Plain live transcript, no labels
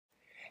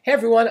Hey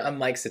everyone, I'm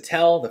Mike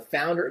Settele, the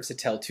founder of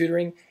Settele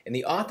Tutoring and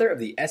the author of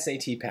the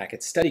SAT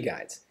Packet Study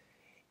Guides.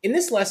 In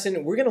this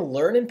lesson, we're going to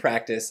learn and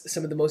practice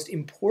some of the most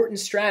important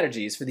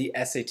strategies for the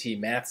SAT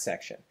math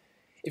section.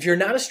 If you're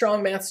not a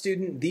strong math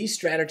student, these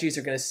strategies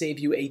are going to save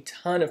you a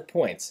ton of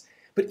points.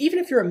 But even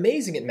if you're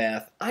amazing at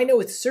math, I know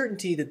with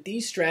certainty that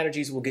these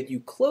strategies will get you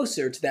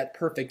closer to that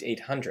perfect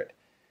 800.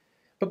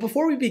 But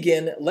before we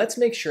begin, let's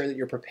make sure that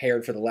you're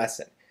prepared for the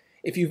lesson.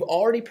 If you've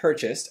already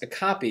purchased a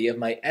copy of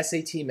my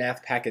SAT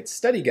Math Packet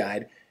Study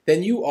Guide,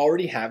 then you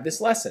already have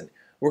this lesson.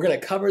 We're going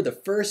to cover the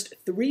first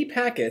 3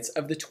 packets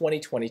of the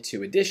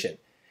 2022 edition.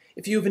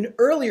 If you have an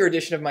earlier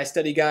edition of my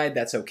study guide,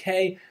 that's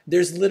okay.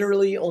 There's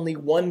literally only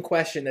one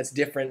question that's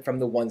different from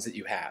the ones that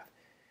you have.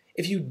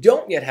 If you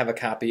don't yet have a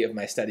copy of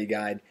my study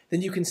guide,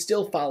 then you can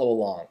still follow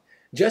along.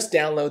 Just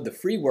download the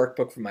free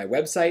workbook from my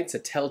website,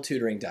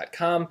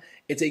 setteletutoring.com.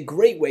 It's a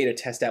great way to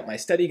test out my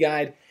study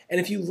guide, and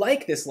if you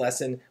like this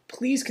lesson,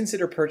 please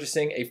consider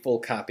purchasing a full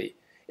copy.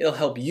 It'll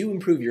help you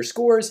improve your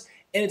scores,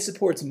 and it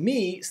supports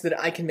me so that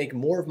I can make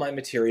more of my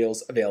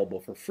materials available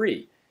for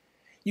free.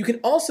 You can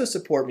also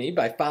support me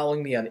by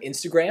following me on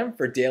Instagram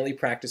for daily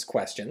practice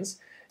questions,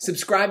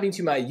 subscribing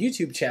to my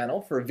YouTube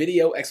channel for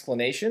video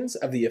explanations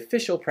of the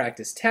official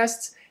practice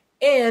tests,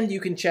 and you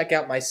can check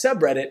out my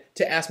subreddit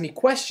to ask me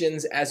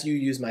questions as you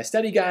use my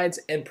study guides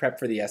and prep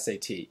for the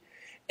SAT.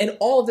 And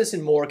all of this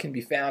and more can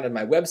be found on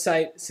my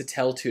website,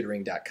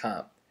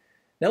 setteletutoring.com.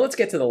 Now let's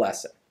get to the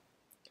lesson.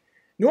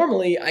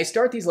 Normally, I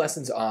start these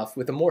lessons off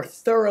with a more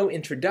thorough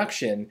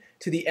introduction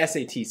to the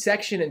SAT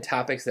section and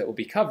topics that we'll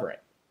be covering.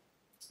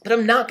 But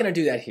I'm not going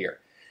to do that here.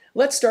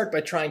 Let's start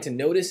by trying to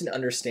notice and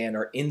understand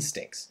our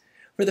instincts.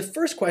 For the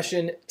first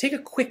question, take a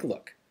quick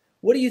look.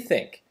 What do you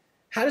think?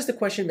 How does the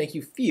question make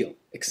you feel?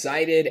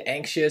 Excited?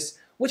 Anxious?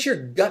 What's your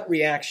gut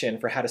reaction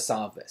for how to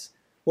solve this?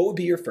 What would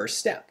be your first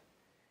step?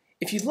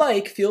 If you'd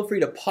like, feel free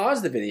to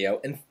pause the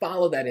video and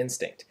follow that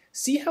instinct.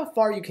 See how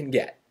far you can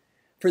get.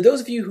 For those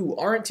of you who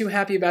aren't too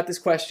happy about this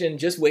question,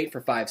 just wait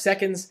for 5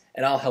 seconds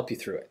and I'll help you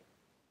through it.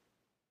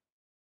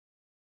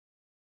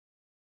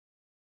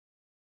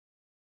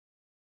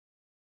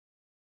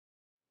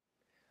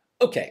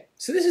 Okay,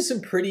 so this is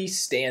some pretty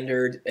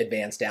standard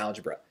advanced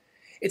algebra.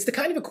 It's the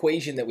kind of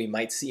equation that we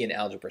might see in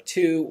Algebra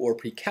 2 or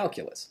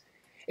pre-calculus.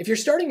 If you're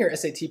starting your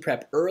SAT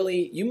prep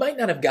early, you might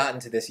not have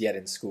gotten to this yet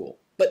in school,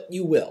 but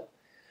you will.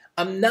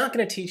 I'm not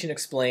going to teach and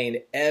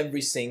explain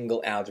every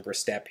single algebra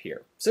step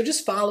here, so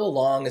just follow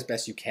along as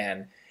best you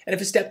can, and if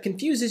a step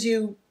confuses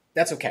you,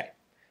 that's okay.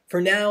 For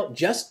now,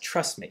 just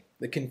trust me,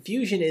 the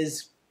confusion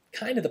is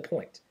kind of the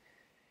point.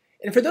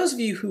 And for those of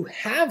you who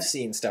have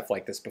seen stuff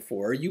like this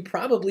before, you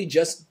probably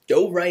just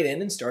dove right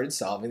in and started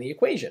solving the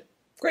equation.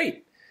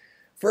 Great.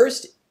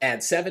 First,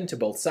 add 7 to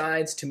both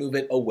sides to move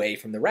it away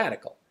from the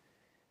radical.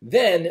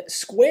 Then,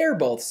 square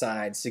both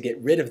sides to get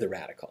rid of the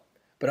radical.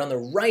 But on the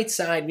right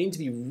side, we need to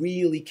be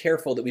really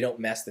careful that we don't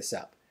mess this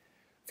up.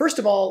 First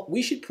of all,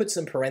 we should put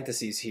some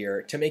parentheses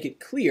here to make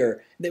it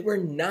clear that we're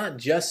not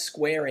just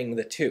squaring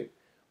the 2.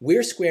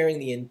 We're squaring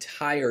the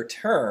entire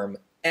term,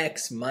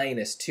 x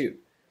minus 2.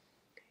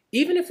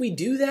 Even if we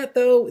do that,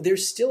 though,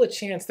 there's still a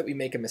chance that we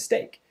make a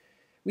mistake.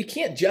 We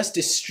can't just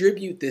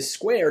distribute this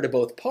square to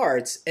both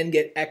parts and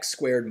get x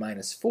squared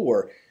minus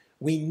 4.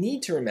 We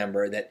need to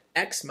remember that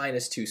x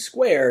minus 2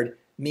 squared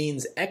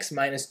means x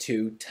minus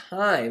 2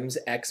 times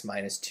x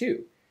minus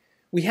 2.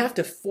 We have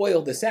to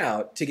FOIL this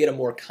out to get a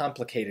more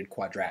complicated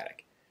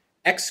quadratic.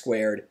 X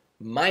squared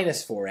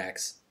minus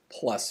 4x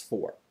plus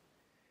 4.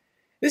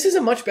 This is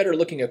a much better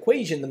looking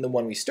equation than the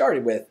one we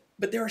started with,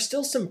 but there are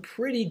still some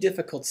pretty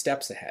difficult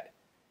steps ahead.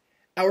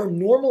 Our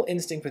normal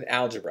instinct with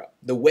algebra,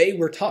 the way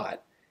we're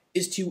taught,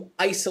 is to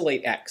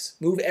isolate x,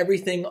 move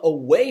everything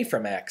away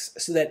from x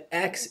so that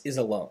x is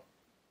alone.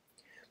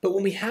 But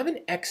when we have an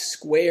x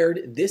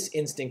squared, this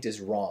instinct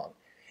is wrong.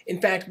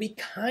 In fact, we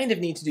kind of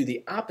need to do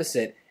the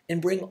opposite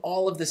and bring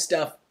all of the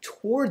stuff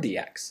toward the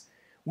x.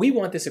 We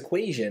want this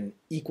equation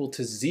equal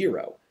to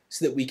 0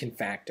 so that we can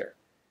factor.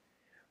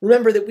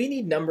 Remember that we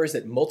need numbers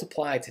that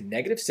multiply to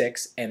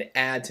 -6 and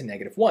add to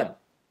 -1.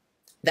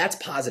 That's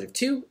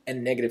 +2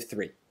 and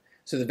 -3.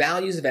 So the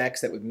values of x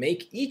that would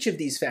make each of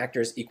these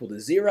factors equal to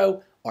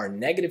 0 are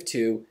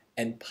 -2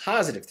 and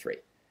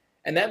 +3.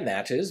 And that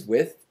matches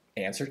with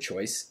answer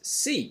choice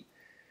C.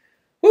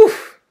 Whew,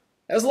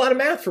 that was a lot of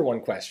math for one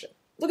question.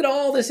 Look at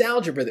all this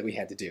algebra that we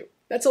had to do.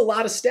 That's a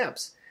lot of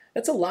steps.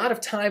 That's a lot of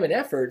time and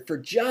effort for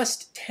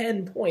just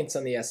 10 points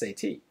on the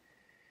SAT.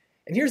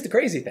 And here's the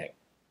crazy thing.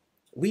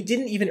 We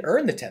didn't even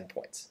earn the 10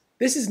 points.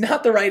 This is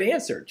not the right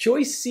answer.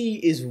 Choice C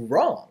is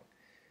wrong.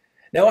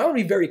 Now, I want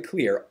to be very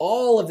clear.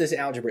 All of this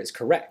algebra is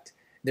correct.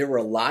 There were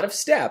a lot of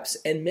steps,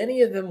 and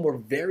many of them were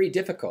very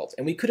difficult,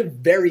 and we could have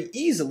very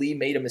easily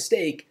made a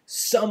mistake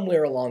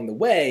somewhere along the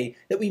way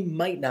that we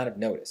might not have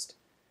noticed.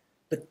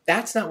 But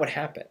that's not what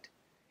happened.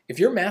 If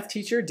your math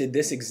teacher did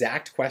this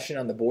exact question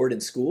on the board in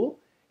school,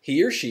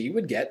 he or she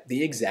would get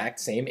the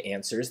exact same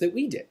answers that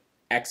we did.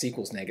 X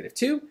equals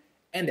 -2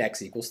 and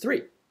x equals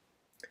 3.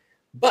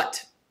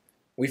 But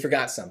we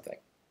forgot something.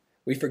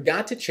 We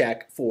forgot to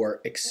check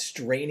for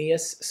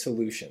extraneous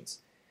solutions.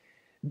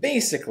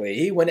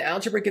 Basically, when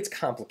algebra gets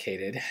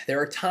complicated, there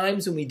are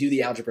times when we do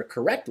the algebra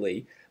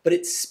correctly, but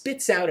it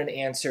spits out an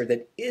answer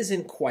that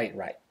isn't quite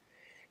right.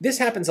 This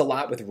happens a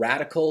lot with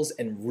radicals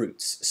and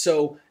roots,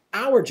 so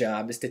our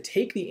job is to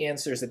take the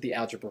answers that the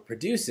algebra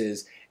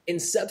produces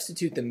and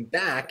substitute them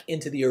back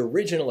into the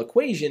original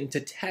equation to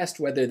test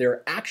whether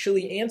they're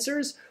actually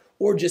answers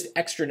or just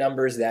extra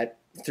numbers that,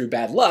 through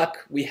bad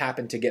luck, we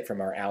happen to get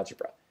from our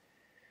algebra.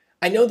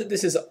 I know that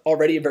this is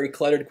already a very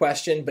cluttered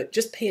question, but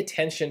just pay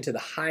attention to the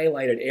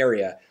highlighted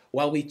area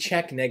while we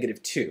check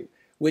 -2,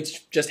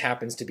 which just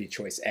happens to be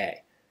choice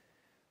A.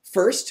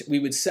 First, we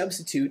would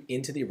substitute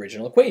into the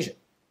original equation.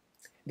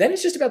 Then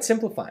it's just about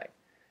simplifying.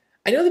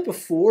 I know that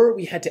before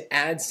we had to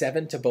add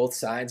 7 to both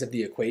sides of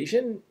the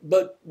equation,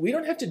 but we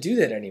don't have to do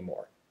that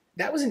anymore.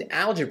 That was an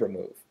algebra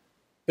move.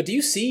 But do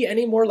you see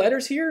any more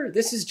letters here?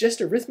 This is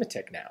just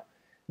arithmetic now.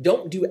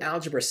 Don't do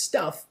algebra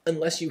stuff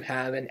unless you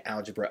have an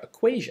algebra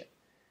equation.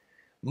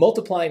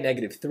 Multiply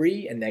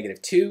 -3 and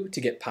 -2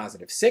 to get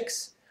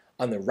 +6.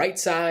 On the right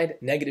side,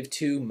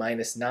 -2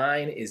 minus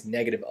 9 is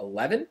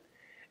 -11.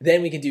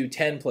 Then we can do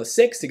 10 plus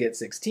 6 to get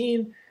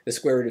 16. The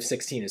square root of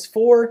 16 is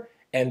 4.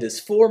 And does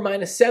 4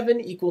 minus 7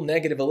 equal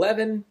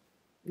 -11?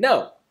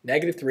 No,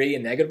 -3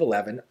 and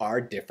 -11 are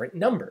different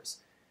numbers.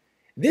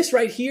 This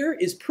right here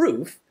is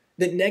proof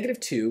that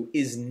 -2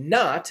 is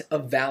not a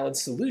valid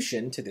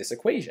solution to this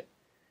equation.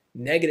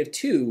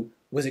 -2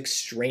 was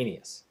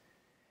extraneous.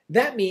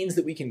 That means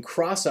that we can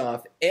cross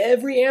off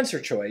every answer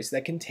choice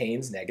that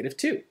contains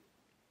 -2.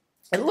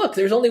 And look,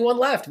 there's only one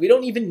left. We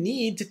don't even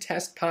need to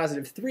test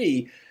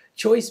 +3.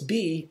 Choice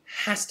B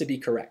has to be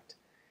correct.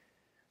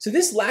 So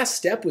this last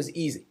step was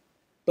easy,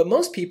 but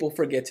most people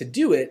forget to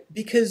do it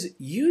because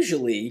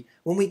usually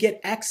when we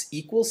get x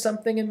equals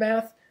something in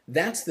math,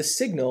 that's the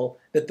signal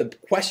that the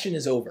question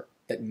is over,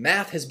 that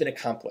math has been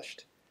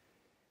accomplished.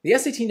 The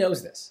SAT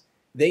knows this.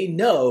 They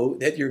know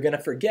that you're going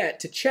to forget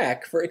to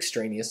check for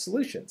extraneous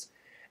solutions.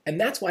 And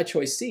that's why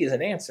choice C is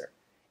an answer.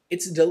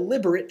 It's a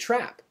deliberate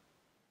trap.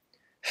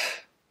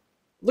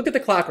 Look at the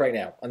clock right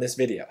now on this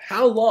video.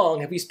 How long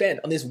have we spent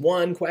on this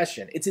one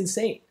question? It's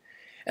insane.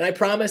 And I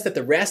promise that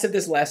the rest of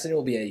this lesson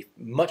will be a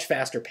much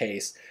faster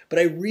pace, but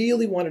I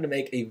really wanted to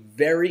make a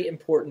very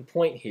important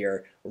point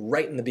here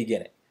right in the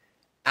beginning.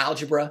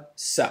 Algebra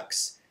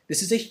sucks.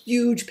 This is a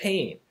huge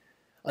pain.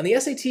 On the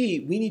SAT,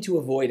 we need to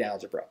avoid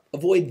algebra.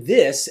 Avoid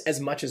this as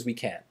much as we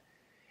can.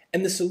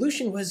 And the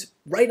solution was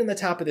right on the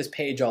top of this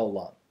page all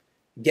along.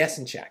 Guess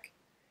and check.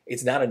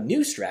 It's not a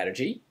new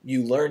strategy.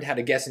 You learned how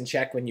to guess and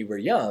check when you were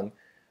young,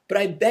 but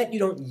I bet you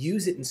don't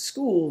use it in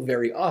school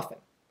very often.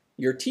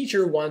 Your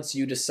teacher wants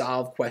you to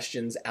solve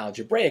questions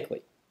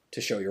algebraically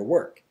to show your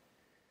work.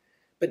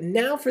 But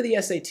now for the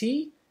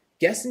SAT,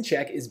 guess and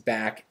check is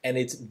back and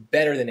it's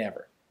better than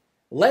ever.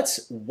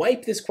 Let's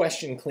wipe this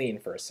question clean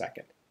for a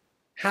second.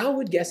 How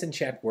would guess and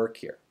check work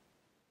here?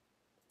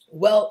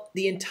 Well,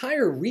 the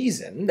entire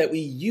reason that we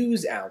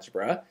use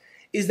algebra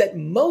is that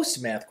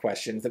most math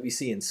questions that we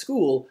see in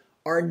school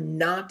are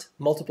not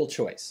multiple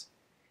choice.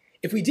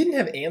 If we didn't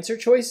have answer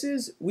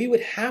choices, we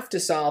would have to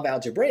solve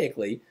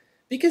algebraically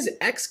because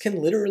x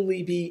can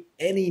literally be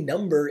any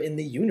number in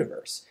the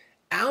universe.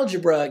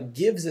 Algebra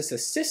gives us a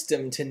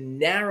system to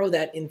narrow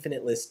that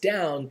infinite list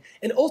down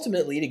and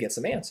ultimately to get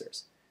some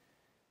answers.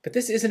 But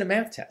this isn't a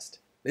math test.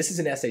 This is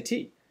an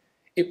SAT.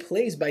 It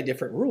plays by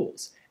different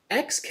rules.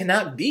 X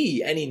cannot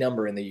be any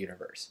number in the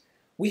universe.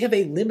 We have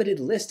a limited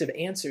list of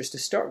answers to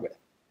start with.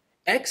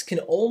 X can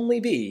only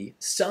be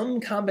some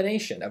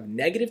combination of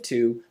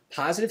 -2,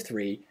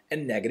 +3,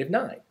 and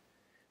 -9.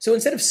 So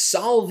instead of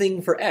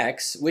solving for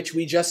x, which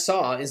we just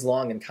saw is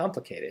long and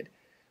complicated,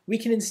 we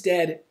can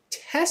instead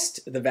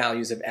test the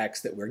values of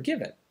x that we're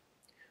given.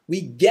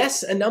 We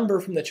guess a number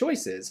from the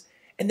choices,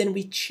 and then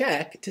we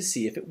check to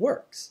see if it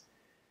works.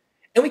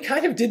 And we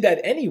kind of did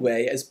that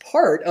anyway as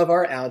part of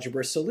our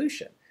algebra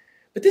solution.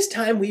 But this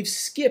time we've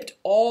skipped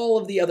all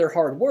of the other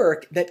hard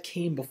work that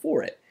came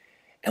before it.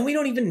 And we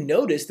don't even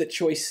notice that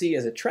choice C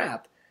is a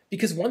trap,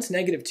 because once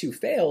 -2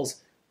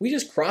 fails, we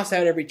just cross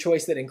out every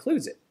choice that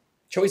includes it.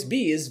 Choice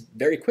B is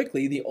very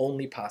quickly the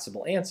only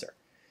possible answer.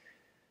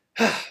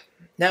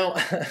 Now,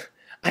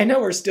 I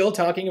know we're still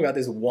talking about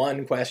this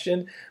one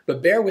question,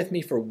 but bear with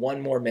me for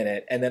one more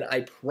minute, and then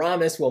I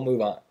promise we'll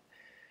move on.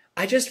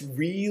 I just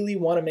really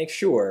want to make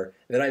sure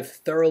that I've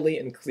thoroughly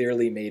and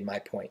clearly made my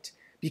point,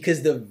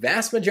 because the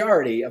vast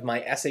majority of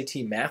my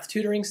SAT math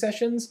tutoring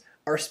sessions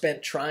are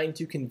spent trying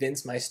to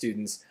convince my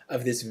students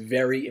of this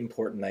very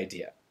important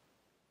idea.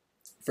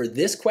 For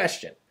this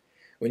question,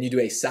 when you do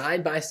a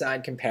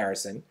side-by-side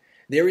comparison,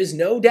 there is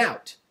no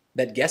doubt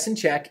that guess and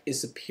check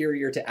is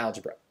superior to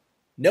algebra.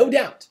 No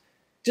doubt.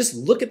 Just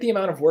look at the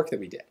amount of work that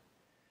we did.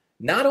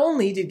 Not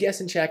only did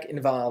guess and check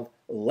involve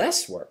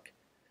less work,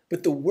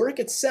 but the work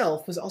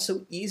itself was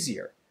also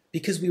easier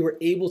because we were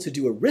able to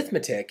do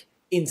arithmetic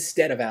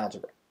instead of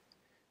algebra.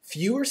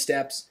 Fewer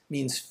steps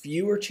means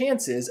fewer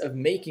chances of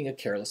making a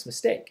careless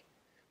mistake.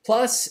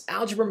 Plus,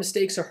 algebra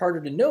mistakes are harder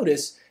to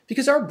notice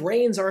because our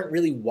brains aren't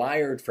really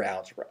wired for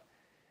algebra.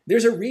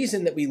 There's a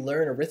reason that we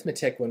learn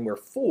arithmetic when we're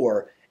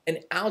 4 and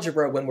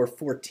algebra when we're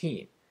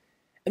 14.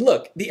 And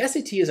look, the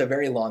SAT is a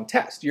very long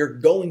test. You're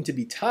going to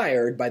be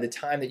tired by the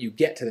time that you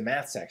get to the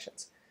math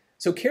sections.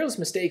 So careless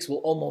mistakes will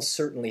almost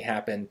certainly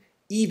happen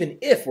even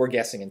if we're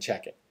guessing and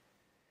checking.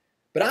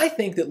 But I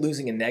think that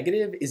losing a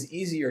negative is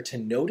easier to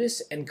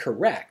notice and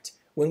correct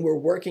when we're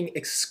working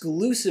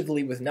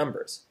exclusively with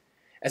numbers,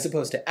 as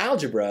opposed to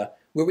algebra,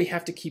 where we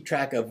have to keep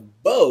track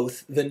of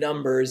both the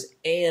numbers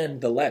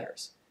and the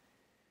letters.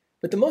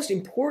 But the most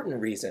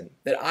important reason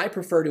that I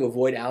prefer to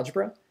avoid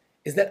algebra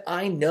is that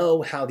I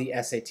know how the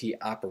SAT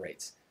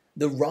operates.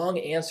 The wrong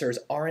answers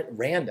aren't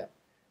random.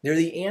 They're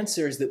the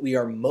answers that we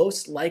are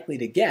most likely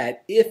to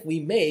get if we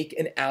make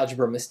an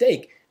algebra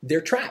mistake.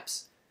 They're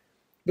traps.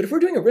 But if we're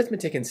doing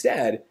arithmetic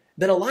instead,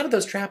 then a lot of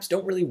those traps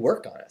don't really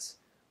work on us.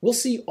 We'll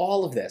see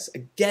all of this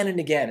again and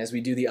again as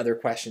we do the other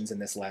questions in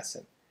this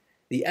lesson.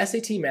 The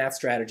SAT math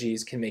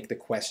strategies can make the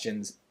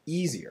questions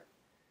easier.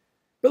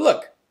 But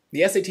look,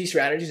 the SAT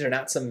strategies are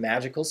not some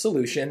magical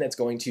solution that's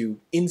going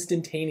to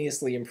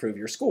instantaneously improve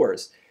your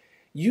scores.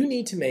 You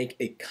need to make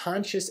a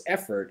conscious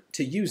effort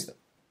to use them,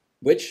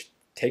 which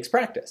takes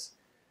practice.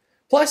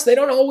 Plus, they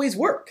don't always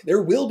work.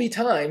 There will be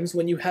times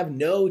when you have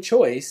no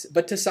choice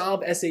but to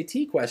solve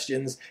SAT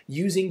questions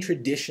using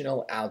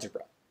traditional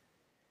algebra.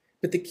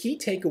 But the key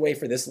takeaway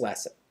for this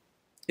lesson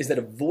is that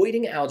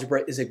avoiding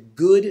algebra is a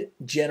good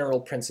general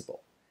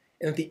principle,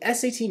 and that the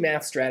SAT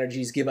math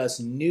strategies give us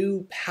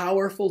new,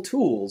 powerful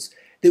tools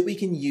that we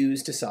can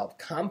use to solve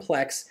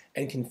complex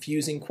and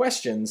confusing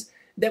questions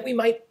that we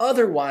might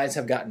otherwise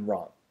have gotten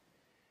wrong.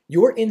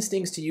 Your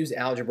instincts to use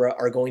algebra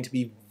are going to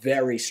be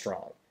very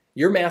strong.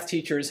 Your math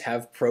teachers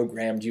have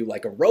programmed you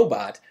like a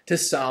robot to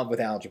solve with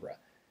algebra.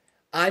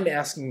 I'm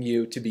asking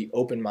you to be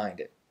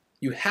open-minded.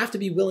 You have to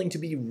be willing to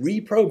be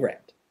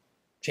reprogrammed.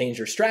 Change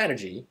your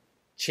strategy,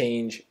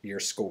 change your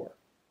score.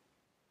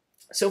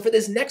 So for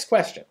this next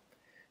question,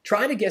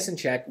 try to guess and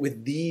check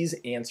with these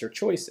answer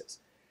choices.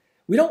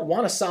 We don't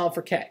want to solve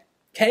for k.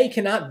 K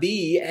cannot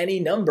be any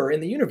number in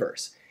the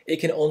universe. It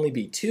can only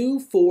be 2,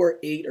 4,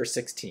 8, or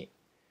 16.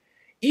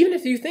 Even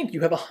if you think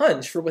you have a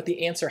hunch for what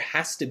the answer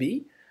has to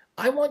be,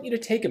 I want you to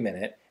take a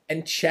minute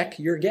and check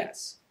your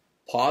guess.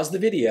 Pause the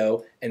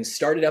video and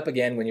start it up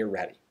again when you're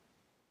ready.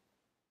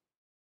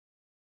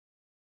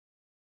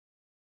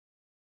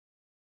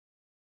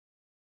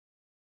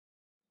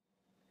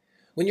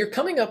 When you're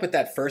coming up with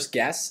that first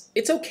guess,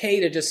 it's okay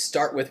to just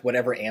start with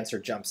whatever answer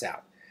jumps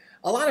out.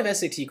 A lot of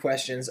SAT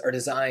questions are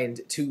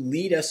designed to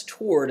lead us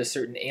toward a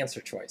certain answer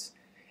choice,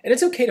 and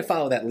it's okay to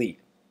follow that lead,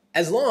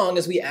 as long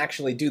as we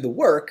actually do the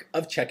work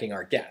of checking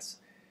our guess.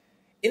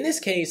 In this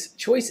case,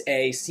 choice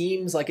A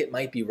seems like it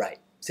might be right,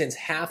 since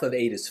half of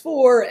 8 is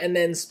 4, and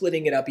then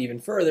splitting it up even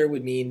further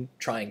would mean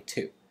trying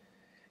 2.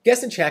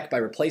 Guess and check by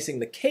replacing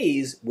the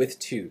k's with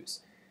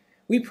 2's.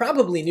 We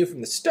probably knew from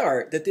the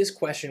start that this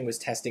question was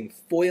testing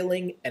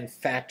foiling and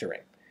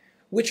factoring,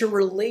 which are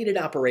related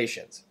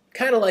operations,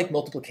 kind of like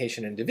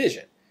multiplication and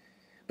division.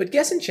 But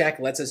guess and check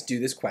lets us do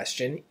this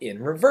question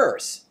in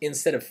reverse.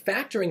 Instead of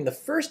factoring the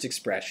first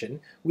expression,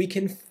 we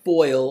can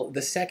FOIL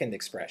the second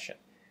expression.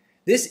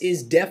 This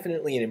is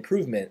definitely an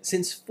improvement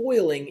since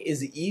foiling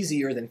is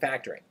easier than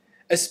factoring,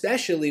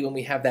 especially when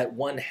we have that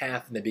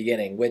 1/2 in the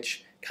beginning,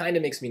 which kind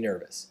of makes me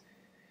nervous.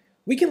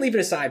 We can leave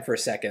it aside for a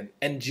second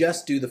and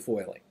just do the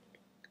foiling.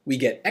 We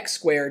get x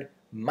squared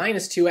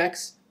minus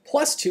 2x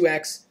plus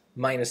 2x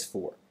minus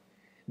 4.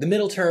 The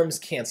middle terms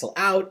cancel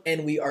out,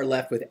 and we are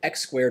left with x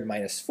squared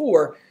minus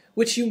 4,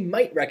 which you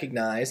might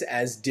recognize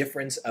as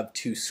difference of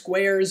two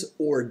squares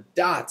or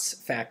dots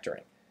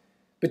factoring.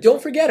 But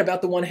don't forget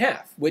about the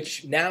 1/2,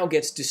 which now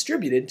gets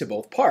distributed to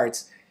both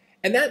parts,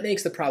 and that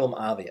makes the problem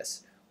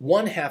obvious.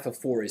 1/2 of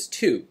 4 is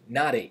 2,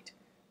 not 8.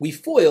 We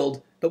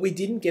foiled, but we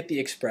didn't get the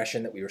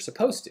expression that we were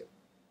supposed to.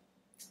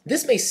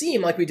 This may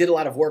seem like we did a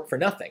lot of work for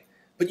nothing,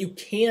 but you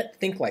can't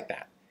think like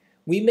that.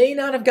 We may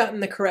not have gotten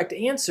the correct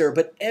answer,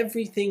 but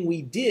everything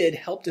we did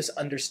helped us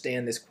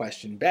understand this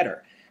question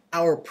better.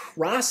 Our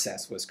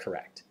process was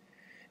correct.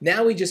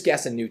 Now we just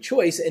guess a new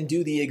choice and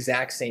do the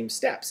exact same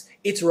steps.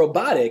 It's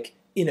robotic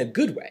in a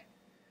good way.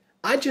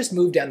 I just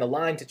moved down the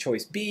line to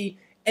choice B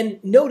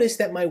and notice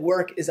that my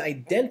work is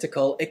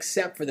identical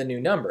except for the new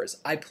numbers.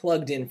 I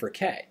plugged in for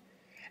K.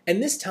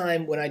 And this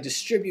time when I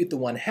distribute the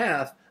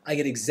 1/2, I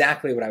get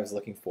exactly what I was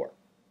looking for.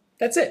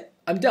 That's it.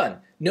 I'm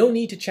done. No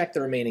need to check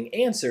the remaining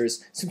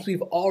answers since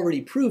we've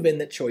already proven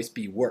that choice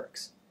B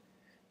works.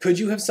 Could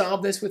you have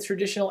solved this with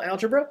traditional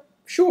algebra?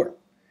 Sure.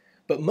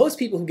 But most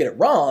people who get it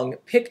wrong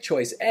pick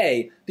choice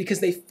A because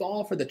they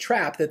fall for the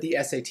trap that the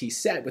SAT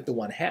set with the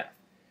 1/2.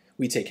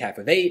 We take half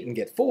of 8 and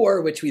get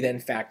 4, which we then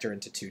factor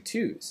into 2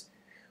 2's.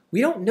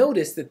 We don't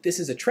notice that this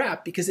is a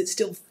trap because it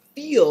still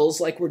feels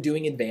like we're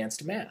doing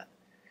advanced math.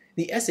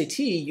 The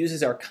SAT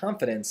uses our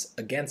confidence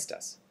against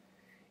us.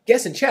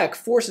 Guess and check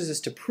forces us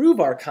to prove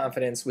our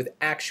confidence with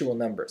actual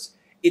numbers.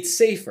 It's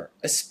safer,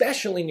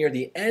 especially near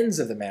the ends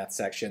of the math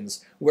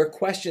sections where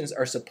questions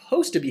are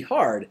supposed to be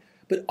hard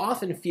but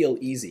often feel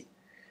easy.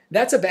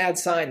 That's a bad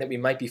sign that we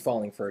might be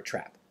falling for a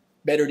trap.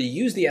 Better to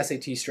use the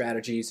SAT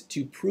strategies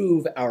to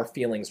prove our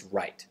feelings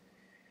right.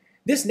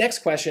 This next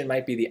question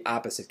might be the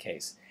opposite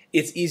case.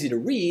 It's easy to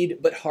read,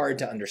 but hard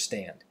to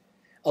understand.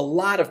 A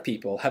lot of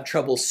people have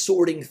trouble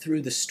sorting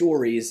through the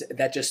stories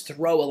that just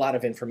throw a lot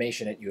of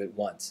information at you at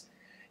once.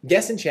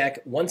 Guess and check,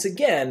 once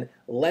again,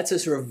 lets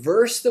us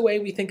reverse the way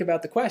we think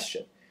about the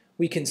question.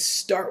 We can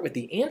start with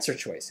the answer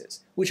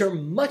choices, which are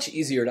much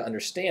easier to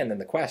understand than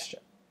the question.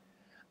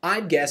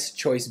 I'd guess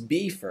choice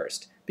B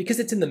first, because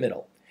it's in the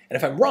middle. And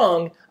if I'm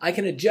wrong, I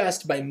can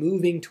adjust by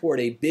moving toward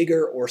a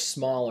bigger or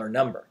smaller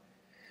number.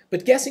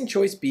 But guessing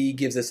choice B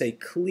gives us a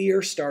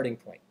clear starting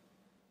point.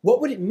 What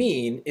would it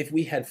mean if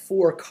we had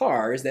 4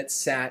 cars that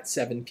sat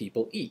 7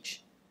 people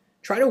each?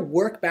 Try to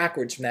work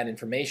backwards from that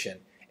information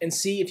and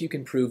see if you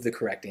can prove the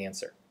correct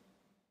answer.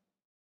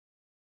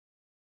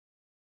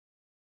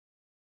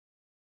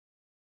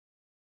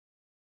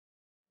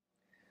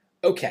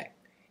 Okay,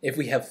 if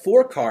we have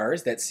 4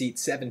 cars that seat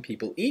 7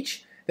 people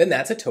each, then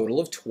that's a total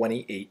of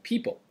 28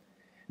 people.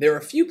 There are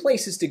a few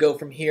places to go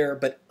from here,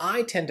 but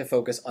I tend to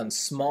focus on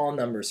small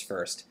numbers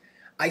first.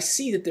 I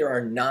see that there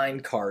are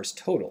 9 cars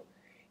total.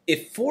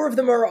 If 4 of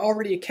them are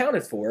already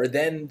accounted for,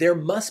 then there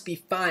must be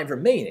 5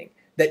 remaining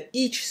that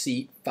each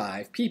seat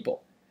 5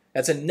 people.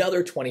 That's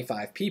another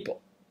 25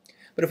 people.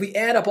 But if we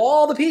add up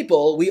all the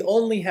people, we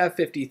only have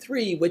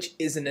 53, which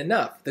isn't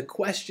enough. The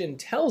question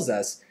tells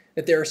us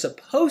that there are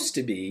supposed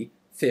to be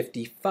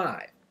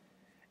 55.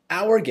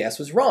 Our guess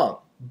was wrong,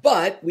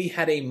 but we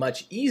had a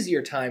much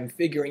easier time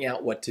figuring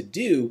out what to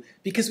do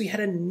because we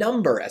had a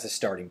number as a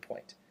starting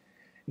point.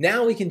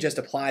 Now we can just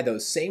apply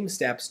those same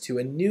steps to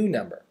a new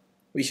number.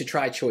 We should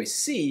try choice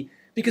C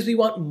because we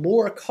want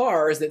more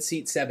cars that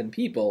seat 7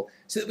 people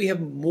so that we have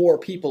more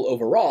people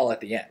overall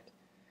at the end.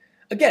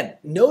 Again,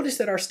 notice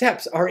that our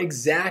steps are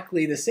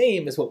exactly the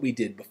same as what we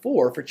did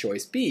before for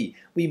choice B.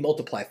 We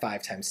multiply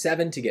 5 times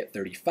 7 to get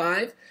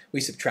 35.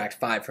 We subtract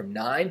 5 from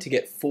 9 to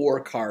get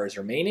 4 cars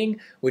remaining,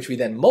 which we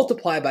then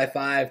multiply by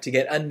 5 to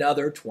get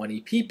another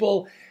 20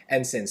 people.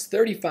 And since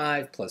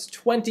 35 plus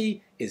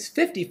 20 is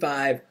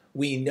 55,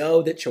 we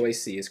know that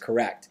choice C is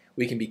correct.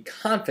 We can be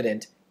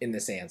confident in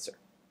this answer.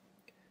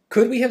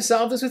 Could we have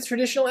solved this with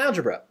traditional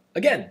algebra?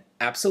 Again,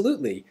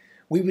 absolutely.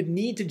 We would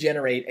need to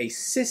generate a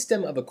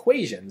system of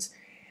equations,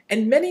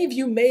 and many of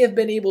you may have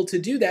been able to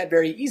do that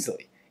very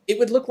easily. It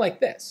would look like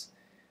this.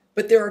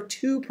 But there are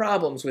 2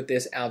 problems with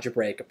this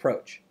algebraic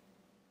approach.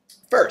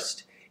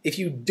 First, if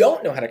you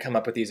don't know how to come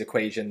up with these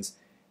equations,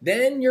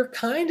 then you're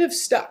kind of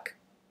stuck.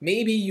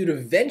 Maybe you'd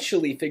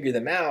eventually figure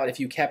them out if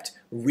you kept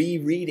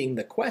rereading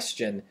the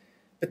question,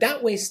 but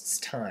that wastes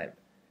time.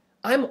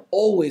 I'm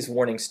always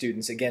warning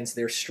students against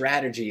their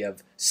strategy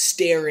of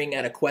staring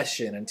at a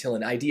question until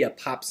an idea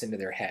pops into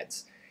their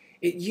heads.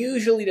 It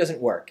usually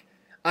doesn't work.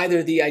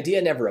 Either the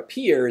idea never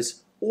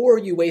appears, or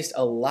you waste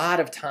a lot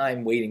of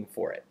time waiting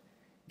for it.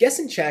 Guess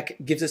and check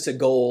gives us a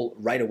goal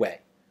right away.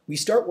 We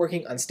start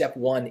working on step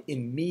 1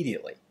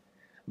 immediately.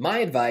 My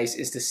advice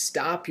is to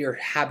stop your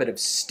habit of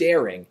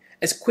staring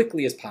as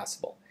quickly as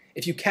possible.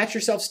 If you catch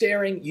yourself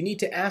staring, you need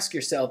to ask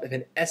yourself if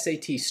an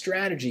SAT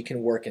strategy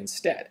can work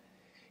instead.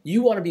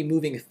 You want to be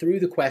moving through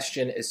the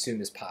question as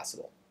soon as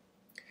possible.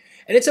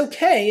 And it's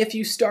okay if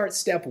you start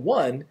step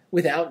 1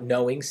 without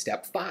knowing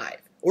step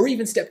 5, or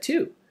even step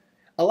 2.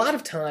 A lot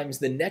of times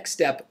the next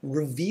step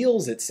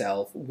reveals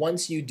itself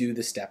once you do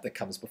the step that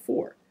comes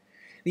before.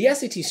 The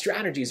SAT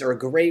strategies are a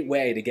great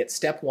way to get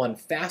step 1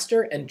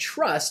 faster and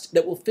trust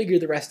that we'll figure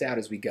the rest out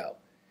as we go.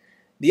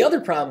 The other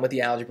problem with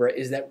the algebra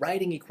is that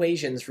writing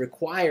equations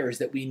requires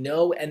that we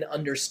know and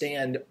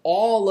understand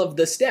all of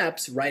the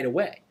steps right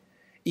away.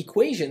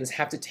 Equations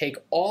have to take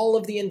all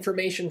of the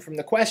information from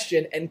the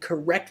question and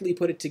correctly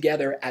put it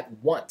together at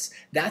once.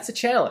 That's a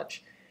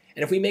challenge.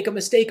 And if we make a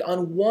mistake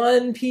on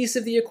one piece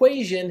of the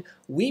equation,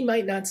 we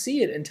might not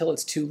see it until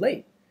it's too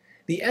late.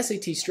 The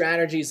SAT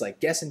strategies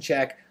like guess and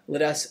check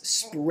let us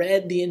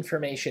spread the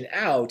information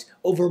out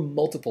over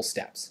multiple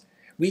steps.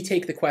 We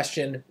take the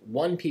question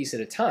one piece at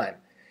a time,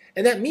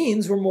 and that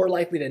means we're more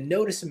likely to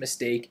notice a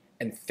mistake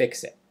and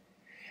fix it.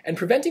 And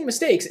preventing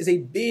mistakes is a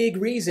big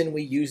reason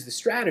we use the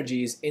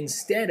strategies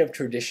instead of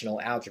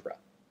traditional algebra.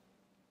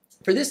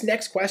 For this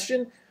next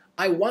question,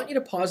 I want you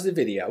to pause the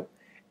video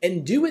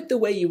and do it the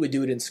way you would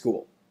do it in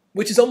school,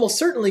 which is almost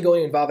certainly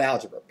going to involve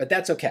algebra, but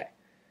that's okay.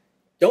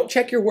 Don't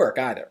check your work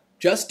either.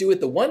 Just do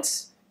it the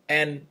once,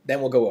 and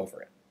then we'll go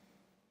over it.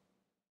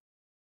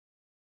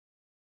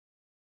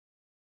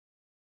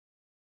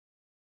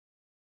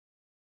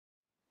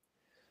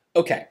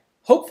 Okay,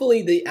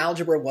 hopefully the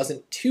algebra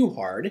wasn't too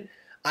hard.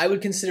 I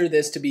would consider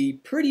this to be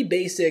pretty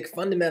basic,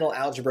 fundamental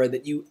algebra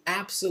that you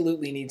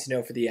absolutely need to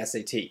know for the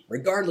SAT,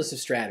 regardless of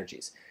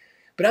strategies.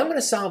 But I'm going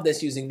to solve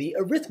this using the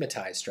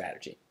Arithmetize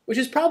strategy, which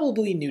is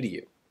probably new to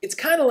you. It's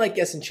kind of like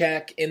guess and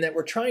check in that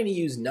we're trying to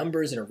use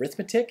numbers in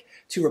arithmetic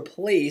to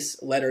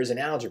replace letters in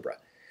algebra.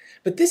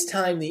 But this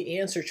time the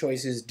answer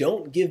choices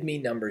don't give me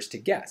numbers to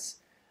guess.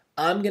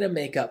 I'm going to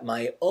make up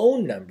my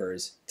own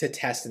numbers to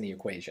test in the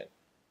equation.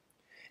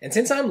 And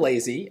since I'm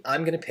lazy,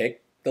 I'm going to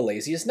pick the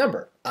laziest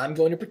number. I'm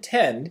going to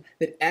pretend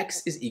that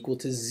x is equal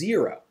to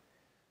 0.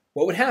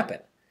 What would happen?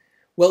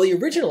 Well, the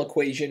original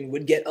equation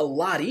would get a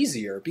lot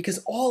easier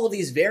because all of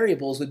these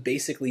variables would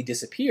basically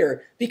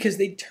disappear because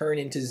they'd turn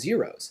into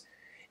zeros.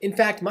 In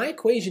fact, my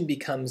equation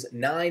becomes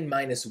 9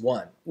 minus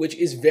 1, which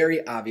is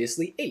very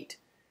obviously 8.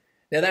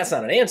 Now that's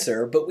not an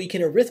answer, but we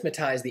can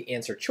arithmetize the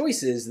answer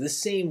choices the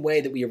same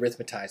way that we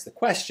arithmetize the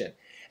question,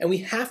 and we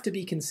have to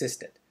be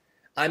consistent.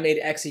 I made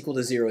x equal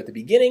to 0 at the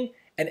beginning,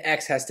 and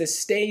x has to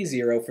stay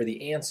 0 for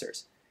the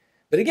answers.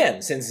 But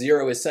again, since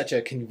 0 is such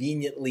a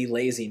conveniently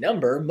lazy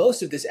number,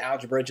 most of this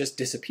algebra just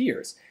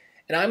disappears,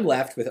 and I'm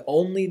left with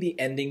only the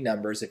ending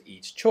numbers of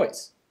each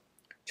choice.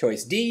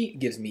 Choice D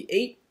gives me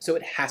 8, so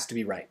it has to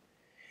be right.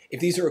 If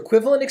these are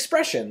equivalent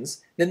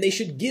expressions, then they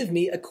should give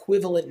me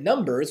equivalent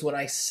numbers when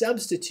I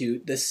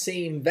substitute the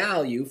same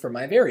value for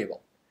my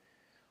variable.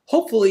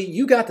 Hopefully,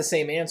 you got the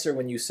same answer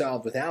when you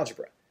solved with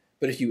algebra,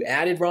 but if you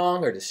added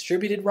wrong or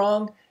distributed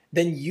wrong,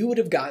 then you would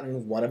have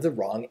gotten one of the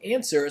wrong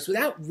answers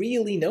without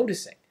really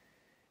noticing.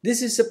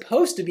 This is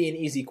supposed to be an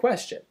easy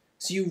question,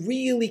 so you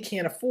really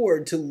can't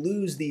afford to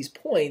lose these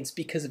points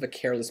because of a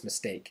careless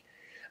mistake.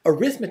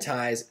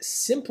 Arithmetize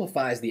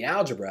simplifies the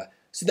algebra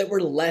so that we're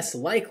less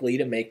likely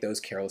to make those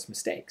careless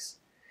mistakes.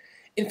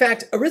 In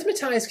fact,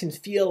 arithmetize can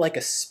feel like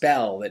a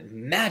spell that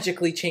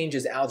magically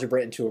changes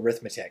algebra into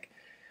arithmetic.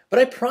 But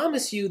I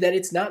promise you that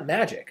it's not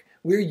magic.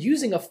 We're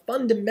using a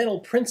fundamental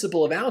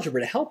principle of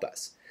algebra to help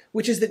us,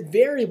 which is that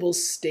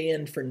variables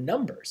stand for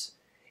numbers.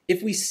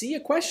 If we see a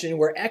question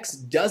where x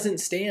doesn't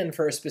stand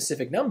for a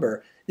specific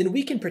number, then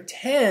we can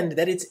pretend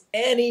that it's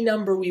any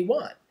number we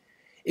want.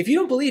 If you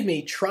don't believe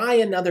me, try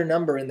another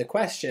number in the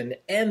question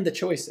and the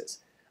choices.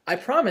 I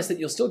promise that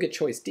you'll still get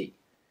choice D.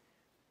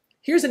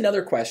 Here's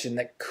another question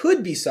that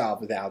could be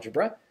solved with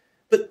algebra,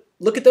 but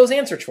look at those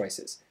answer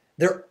choices.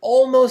 They're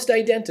almost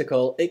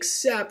identical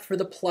except for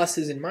the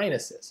pluses and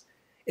minuses.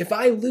 If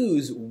I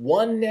lose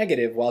one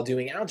negative while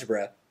doing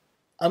algebra,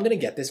 I'm going to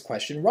get this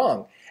question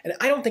wrong, and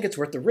I don't think it's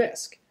worth the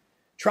risk.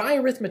 Try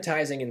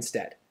arithmetizing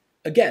instead.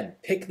 Again,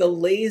 pick the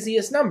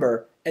laziest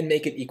number and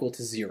make it equal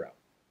to 0.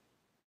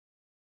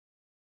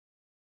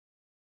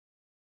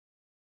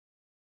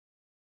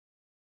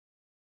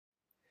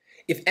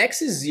 If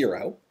x is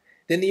 0,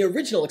 then the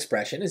original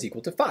expression is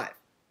equal to 5.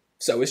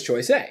 So is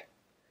choice A.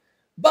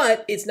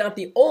 But it's not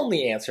the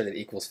only answer that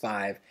equals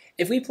 5.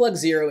 If we plug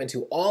 0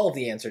 into all of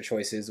the answer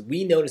choices,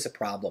 we notice a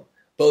problem.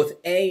 Both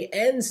A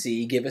and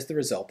C give us the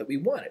result that we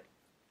wanted.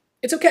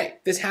 It's okay.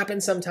 This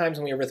happens sometimes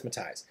when we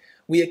arithmetize.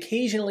 We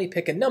occasionally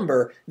pick a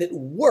number that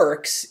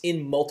works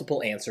in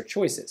multiple answer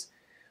choices.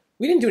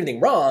 We didn't do anything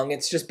wrong,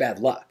 it's just bad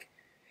luck.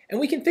 And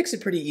we can fix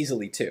it pretty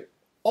easily too.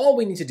 All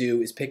we need to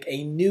do is pick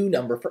a new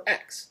number for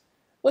x.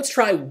 Let's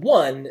try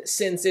 1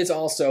 since it's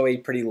also a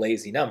pretty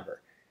lazy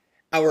number.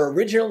 Our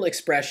original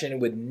expression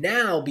would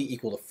now be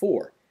equal to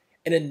 4,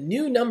 and a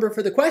new number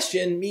for the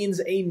question means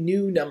a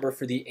new number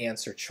for the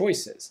answer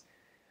choices.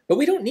 But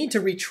we don't need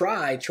to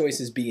retry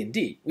choices B and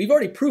D. We've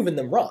already proven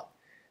them wrong.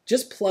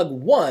 Just plug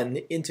 1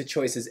 into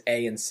choices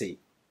A and C.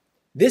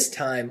 This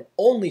time,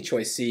 only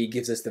choice C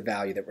gives us the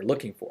value that we're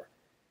looking for.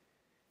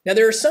 Now,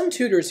 there are some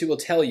tutors who will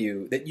tell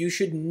you that you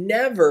should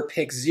never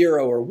pick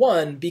 0 or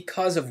 1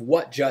 because of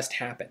what just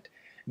happened.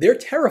 They're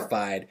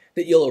terrified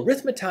that you'll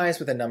arithmetize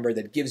with a number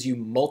that gives you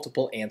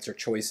multiple answer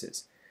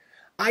choices.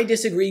 I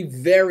disagree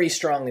very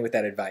strongly with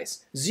that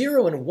advice.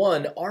 0 and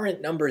 1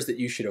 aren't numbers that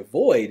you should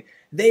avoid.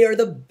 They are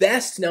the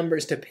best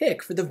numbers to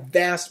pick for the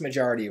vast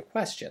majority of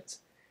questions.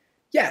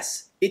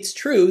 Yes, it's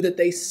true that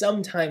they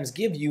sometimes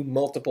give you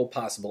multiple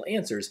possible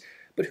answers,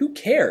 but who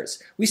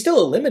cares? We still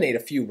eliminate a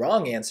few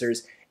wrong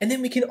answers, and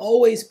then we can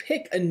always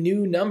pick a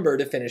new number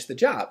to finish the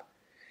job.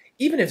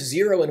 Even if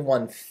 0 and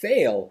 1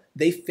 fail,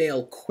 they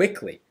fail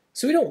quickly,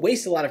 so we don't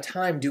waste a lot of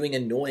time doing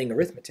annoying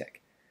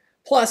arithmetic.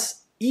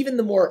 Plus, even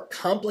the more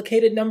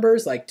complicated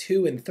numbers like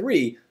 2 and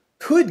 3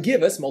 could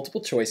give us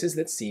multiple choices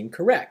that seem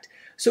correct,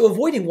 so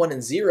avoiding 1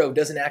 and 0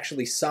 doesn't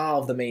actually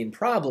solve the main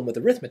problem with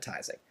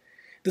arithmetizing.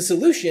 The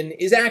solution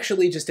is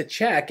actually just to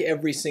check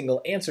every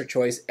single answer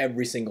choice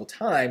every single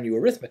time you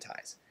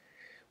arithmetize.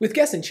 With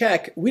guess and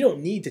check, we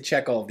don't need to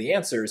check all of the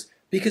answers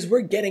because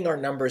we're getting our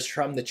numbers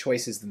from the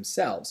choices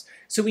themselves,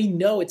 so we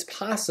know it's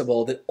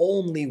possible that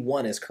only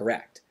one is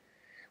correct.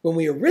 When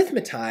we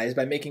arithmetize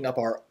by making up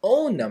our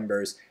own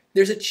numbers,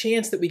 there's a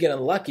chance that we get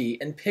unlucky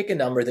and pick a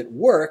number that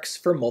works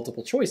for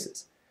multiple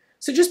choices.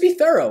 So just be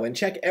thorough and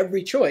check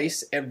every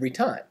choice every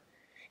time.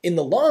 In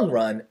the long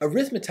run,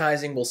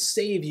 arithmetizing will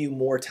save you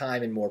more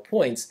time and more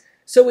points,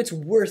 so it's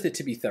worth it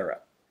to be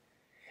thorough.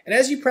 And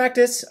as you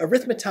practice,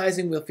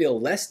 arithmetizing will feel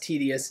less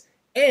tedious,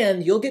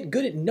 and you'll get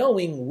good at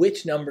knowing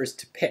which numbers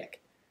to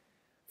pick.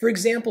 For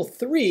example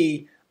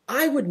 3,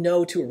 I would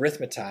know to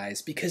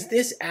arithmetize because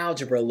this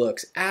algebra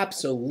looks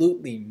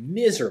absolutely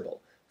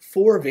miserable.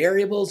 4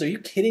 variables, are you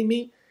kidding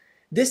me?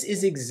 This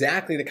is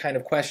exactly the kind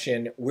of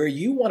question where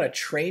you want to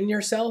train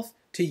yourself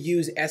to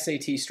use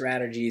SAT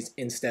strategies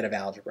instead of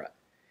algebra.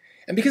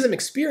 And because I'm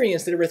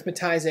experienced at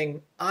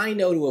arithmetizing, I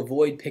know to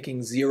avoid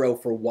picking 0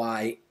 for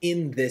y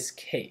in this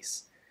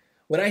case.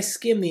 When I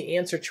skim the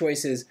answer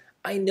choices,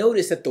 I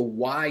notice that the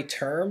y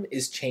term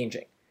is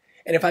changing.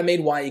 And if I made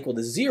y equal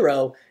to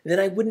 0, then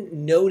I wouldn't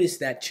notice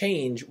that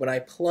change when I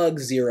plug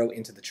 0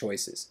 into the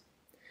choices.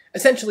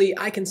 Essentially,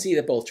 I can see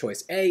that both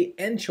choice A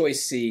and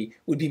choice C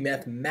would be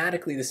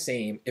mathematically the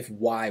same if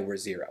y were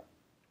 0.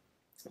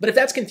 But if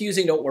that's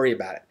confusing, don't worry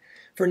about it.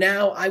 For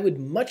now, I would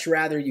much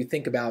rather you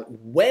think about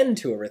when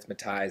to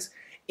arithmetize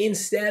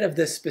instead of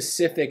the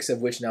specifics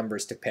of which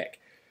numbers to pick.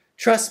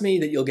 Trust me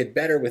that you'll get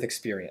better with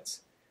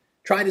experience.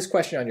 Try this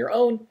question on your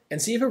own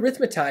and see if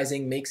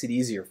arithmetizing makes it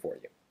easier for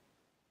you.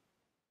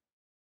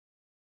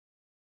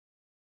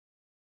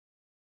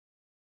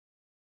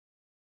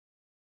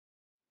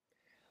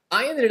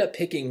 I ended up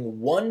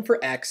picking 1 for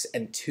x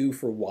and 2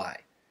 for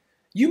y.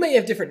 You may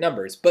have different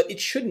numbers, but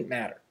it shouldn't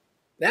matter.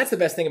 That's the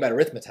best thing about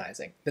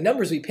arithmetizing. The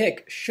numbers we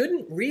pick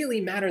shouldn't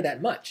really matter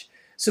that much,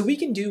 so we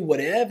can do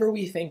whatever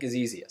we think is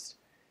easiest.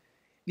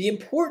 The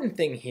important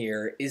thing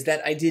here is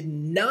that I did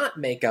not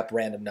make up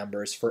random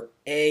numbers for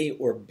a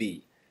or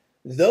b.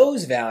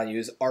 Those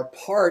values are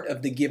part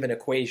of the given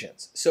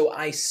equations, so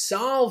I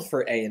solve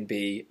for a and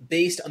b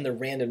based on the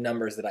random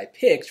numbers that I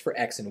picked for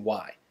x and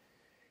y.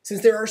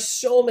 Since there are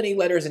so many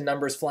letters and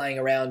numbers flying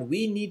around,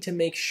 we need to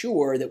make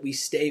sure that we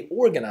stay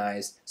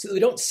organized so that we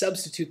don't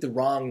substitute the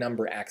wrong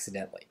number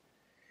accidentally.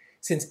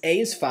 Since a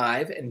is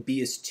 5 and b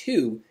is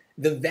 2,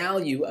 the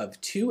value of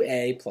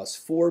 2a plus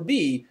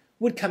 4b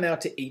would come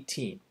out to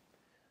 18.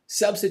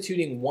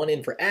 Substituting 1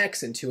 in for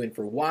x and 2 in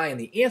for y in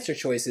the answer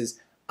choices,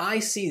 I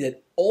see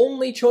that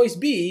only choice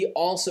B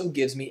also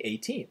gives me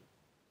 18.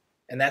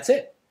 And that's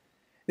it.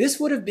 This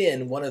would have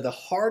been one of the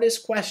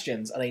hardest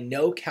questions on a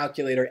no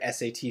calculator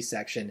SAT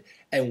section,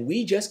 and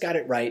we just got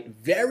it right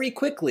very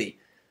quickly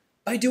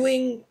by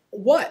doing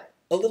what?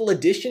 A little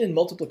addition and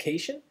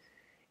multiplication?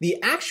 The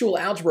actual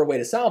algebra way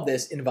to solve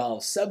this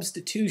involves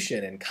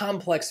substitution and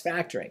complex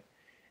factoring.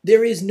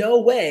 There is no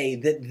way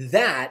that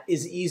that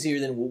is easier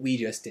than what we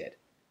just did.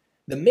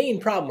 The main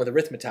problem with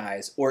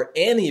Arithmetize, or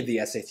any of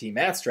the SAT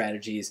math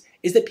strategies,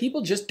 is that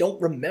people just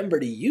don't remember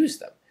to use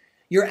them.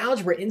 Your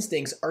algebra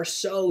instincts are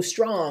so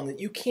strong that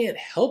you can't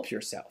help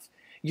yourself.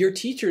 Your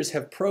teachers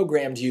have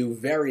programmed you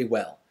very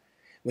well.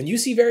 When you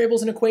see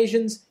variables and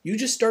equations, you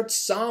just start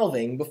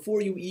solving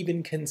before you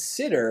even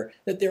consider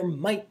that there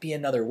might be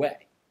another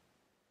way.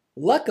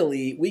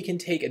 Luckily, we can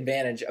take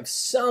advantage of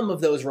some of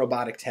those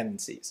robotic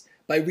tendencies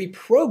by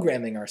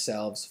reprogramming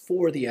ourselves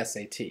for the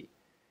SAT.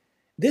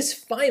 This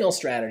final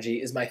strategy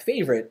is my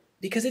favorite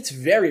because it's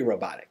very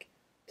robotic.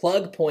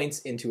 Plug points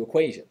into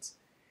equations.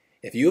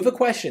 If you have a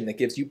question that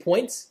gives you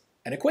points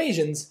and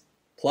equations,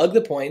 plug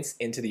the points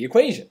into the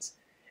equations.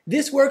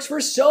 This works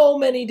for so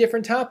many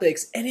different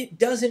topics, and it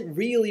doesn't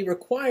really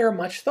require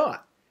much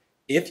thought.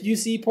 If you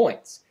see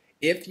points,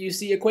 if you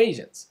see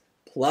equations,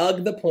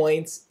 plug the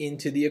points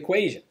into the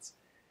equations.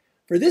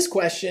 For this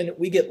question,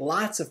 we get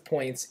lots of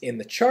points in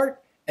the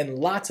chart and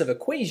lots of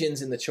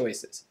equations in the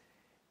choices.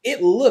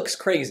 It looks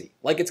crazy,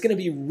 like it's going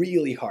to be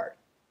really hard,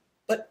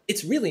 but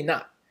it's really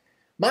not.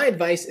 My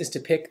advice is to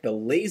pick the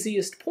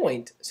laziest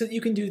point so that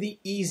you can do the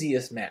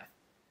easiest math.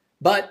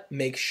 But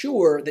make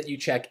sure that you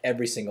check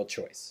every single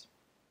choice.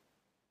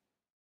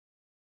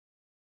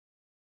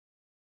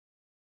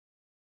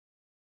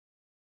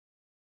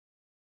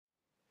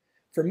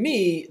 For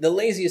me, the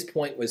laziest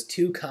point was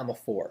 2,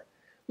 4,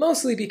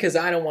 mostly because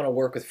I don't want to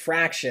work with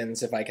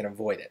fractions if I can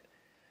avoid it.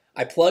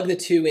 I plug the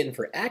 2 in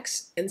for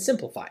x and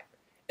simplify,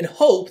 and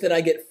hope that I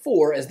get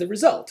 4 as the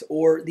result,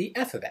 or the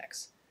f of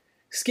x.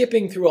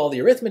 Skipping through all the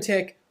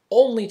arithmetic,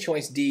 only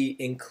choice D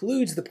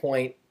includes the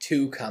point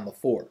 2,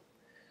 4.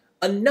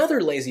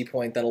 Another lazy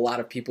point that a lot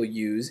of people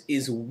use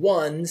is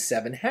 1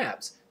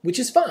 7/2, which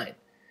is fine.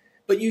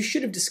 But you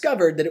should have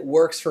discovered that it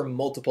works for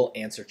multiple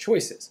answer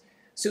choices.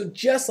 So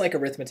just like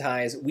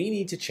Arithmetize, we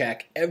need to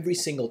check every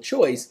single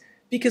choice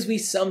because we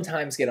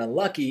sometimes get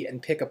unlucky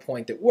and pick a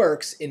point that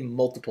works in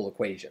multiple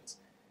equations.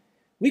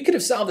 We could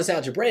have solved this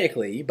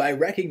algebraically by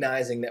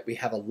recognizing that we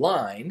have a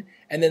line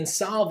and then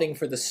solving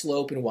for the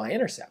slope and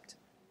y-intercept.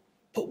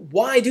 But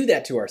why do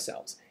that to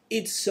ourselves?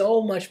 It's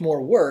so much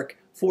more work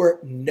for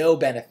no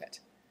benefit.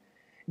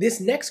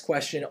 This next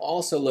question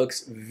also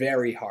looks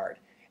very hard,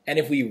 and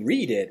if we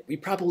read it, we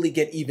probably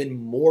get even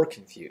more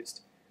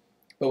confused.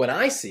 But when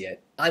I see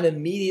it, I'm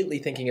immediately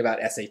thinking about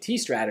SAT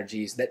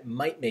strategies that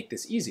might make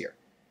this easier.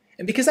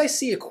 And because I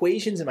see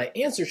equations in my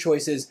answer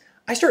choices,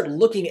 I start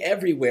looking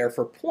everywhere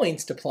for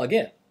points to plug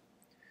in.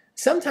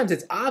 Sometimes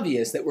it's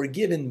obvious that we're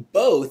given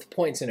both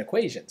points and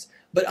equations,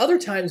 but other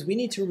times we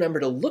need to remember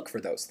to look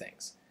for those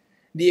things.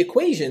 The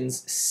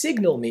equations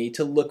signal me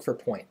to look for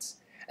points,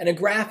 and a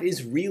graph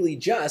is really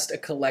just a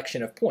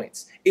collection of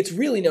points. It's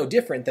really no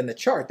different than the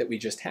chart that we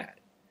just had.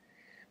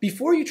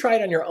 Before you try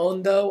it on your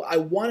own, though, I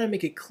want to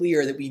make it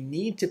clear that we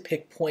need to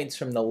pick points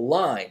from the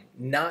line,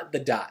 not the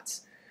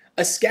dots.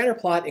 A scatter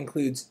plot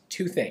includes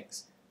two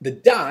things: the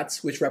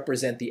dots, which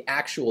represent the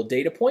actual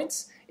data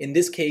points, in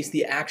this case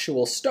the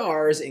actual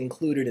stars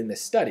included in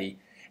this study,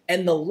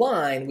 and the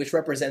line, which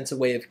represents a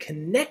way of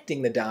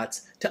connecting the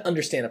dots to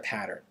understand a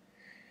pattern.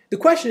 The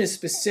question is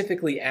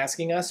specifically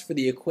asking us for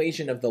the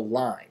equation of the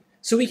line,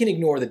 so we can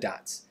ignore the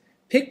dots.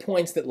 Pick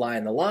points that lie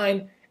on the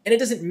line, and it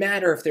doesn't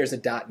matter if there's a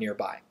dot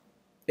nearby.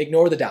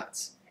 Ignore the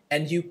dots,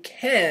 and you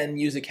can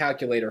use a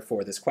calculator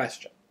for this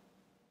question.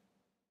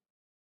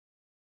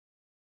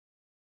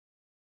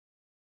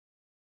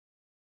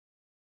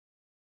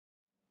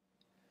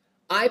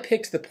 I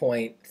picked the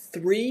point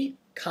 3,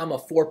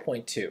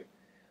 4.2,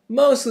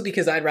 mostly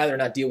because I'd rather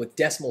not deal with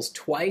decimals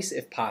twice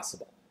if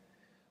possible.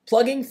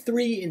 Plugging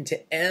 3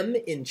 into m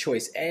in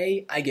choice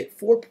A, I get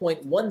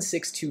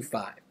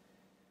 4.1625.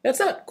 That's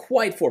not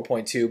quite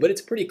 4.2, but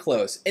it's pretty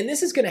close, and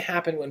this is going to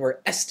happen when we're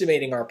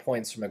estimating our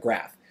points from a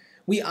graph.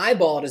 We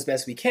eyeball it as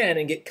best we can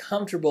and get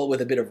comfortable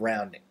with a bit of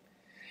rounding.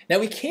 Now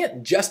we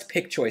can't just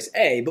pick choice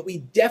A, but we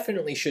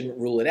definitely shouldn't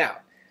rule it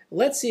out.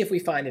 Let's see if we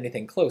find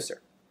anything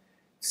closer.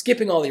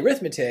 Skipping all the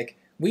arithmetic,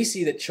 we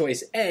see that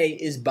choice A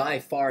is by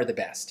far the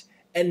best,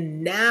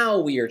 and now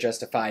we are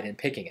justified in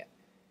picking it.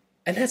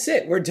 And that's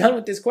it, we're done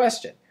with this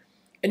question.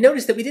 And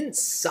notice that we didn't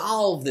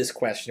solve this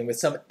question with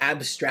some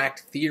abstract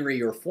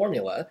theory or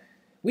formula.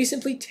 We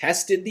simply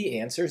tested the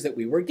answers that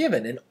we were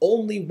given, and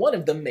only one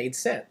of them made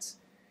sense.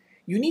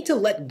 You need to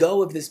let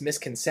go of this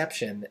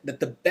misconception that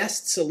the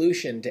best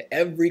solution to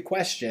every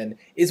question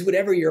is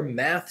whatever your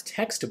math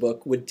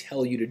textbook would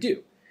tell you to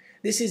do.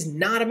 This is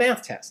not a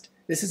math test.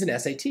 This is an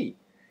SAT.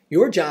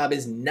 Your job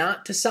is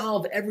not to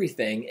solve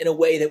everything in a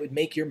way that would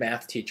make your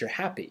math teacher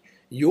happy.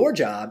 Your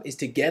job is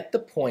to get the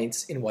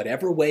points in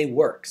whatever way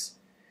works.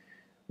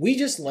 We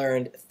just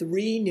learned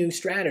 3 new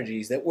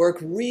strategies that work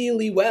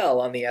really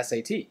well on the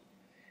SAT.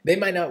 They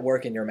might not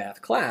work in your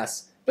math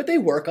class, but they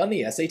work on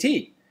the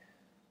SAT.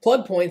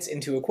 Plug points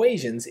into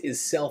equations is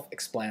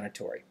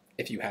self-explanatory.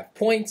 If you have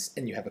points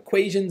and you have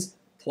equations,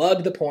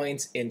 plug the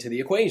points into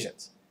the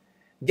equations.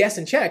 Guess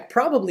and check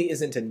probably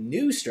isn't a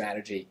new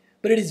strategy,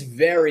 but it is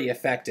very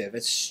effective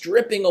at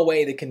stripping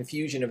away the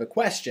confusion of a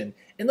question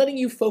and letting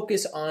you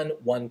focus on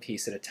one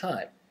piece at a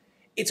time.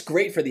 It's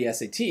great for the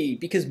SAT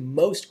because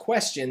most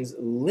questions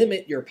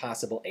limit your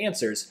possible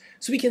answers,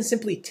 so we can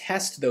simply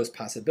test those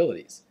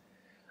possibilities.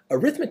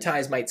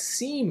 Arithmetize might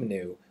seem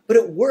new, but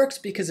it works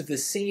because of the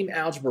same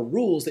algebra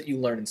rules that you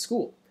learn in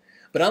school.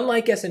 But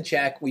unlike guess and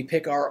check, we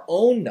pick our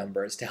own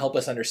numbers to help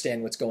us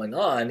understand what's going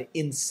on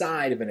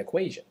inside of an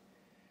equation.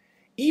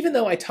 Even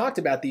though I talked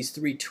about these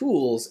 3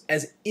 tools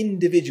as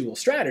individual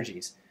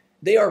strategies,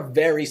 they are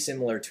very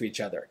similar to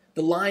each other.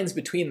 The lines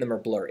between them are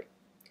blurry.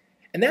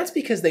 And that's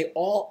because they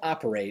all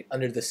operate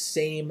under the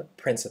same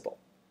principle.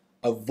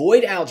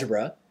 Avoid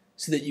algebra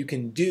so that you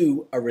can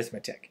do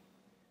arithmetic.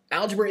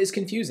 Algebra is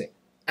confusing.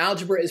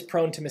 Algebra is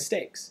prone to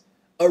mistakes.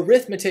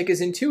 Arithmetic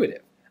is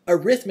intuitive.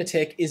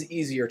 Arithmetic is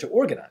easier to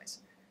organize.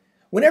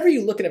 Whenever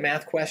you look at a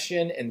math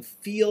question and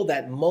feel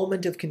that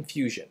moment of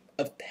confusion,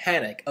 of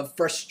panic, of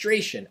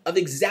frustration, of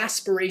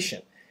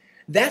exasperation,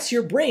 that's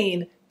your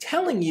brain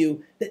telling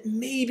you that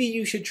maybe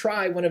you should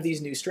try one of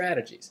these new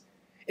strategies.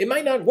 It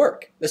might not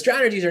work. The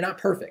strategies are not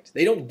perfect.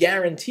 They don't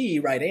guarantee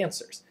right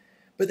answers.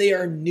 But they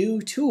are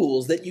new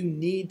tools that you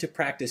need to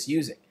practice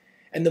using.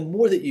 And the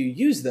more that you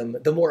use them,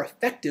 the more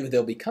effective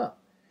they'll become.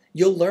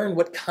 You'll learn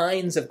what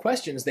kinds of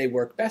questions they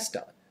work best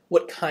on,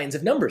 what kinds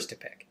of numbers to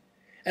pick.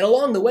 And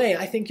along the way,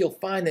 I think you'll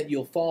find that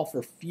you'll fall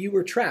for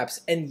fewer traps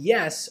and,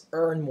 yes,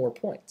 earn more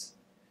points.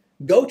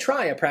 Go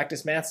try a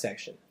practice math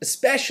section,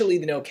 especially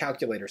the no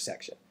calculator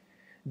section.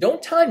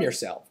 Don't time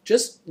yourself.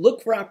 Just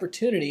look for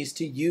opportunities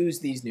to use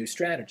these new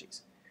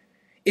strategies.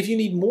 If you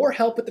need more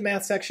help with the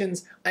math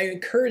sections, I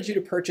encourage you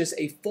to purchase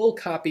a full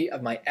copy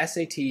of my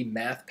SAT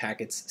Math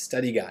Packets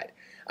study guide.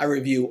 I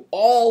review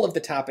all of the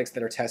topics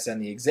that are tested on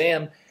the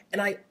exam,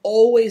 and I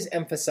always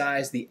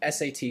emphasize the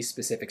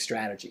SAT-specific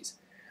strategies.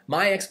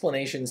 My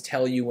explanations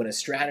tell you when a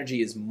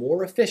strategy is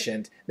more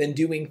efficient than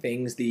doing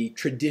things the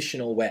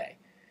traditional way.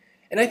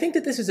 And I think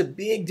that this is a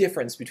big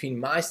difference between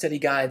my study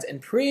guides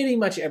and pretty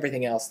much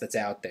everything else that's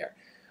out there.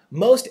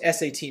 Most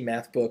SAT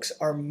math books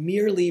are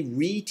merely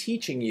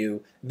reteaching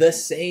you the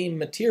same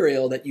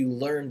material that you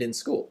learned in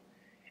school.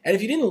 And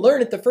if you didn't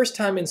learn it the first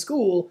time in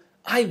school,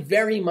 I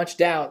very much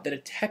doubt that a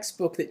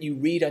textbook that you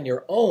read on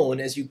your own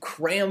as you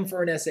cram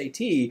for an SAT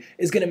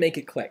is going to make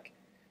it click.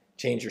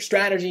 Change your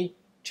strategy,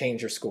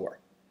 change your score.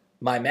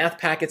 My Math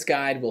Packets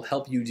guide will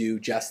help you do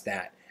just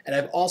that. And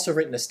I've also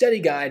written a study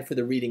guide for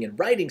the reading and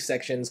writing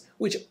sections,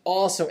 which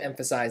also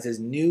emphasizes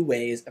new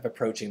ways of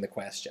approaching the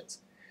questions.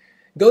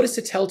 Go to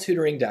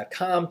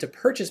seteletutoring.com to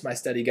purchase my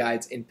study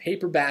guides in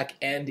paperback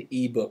and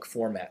ebook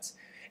formats,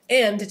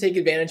 and to take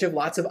advantage of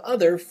lots of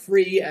other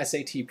free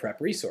SAT prep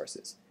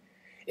resources.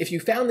 If you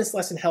found this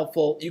lesson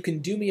helpful, you can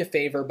do me a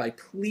favor by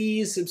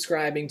please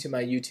subscribing to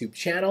my YouTube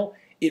channel.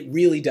 It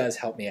really does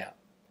help me out.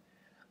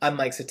 I'm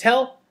Mike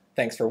Settele.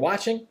 Thanks for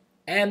watching,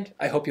 and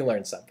I hope you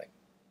learned something.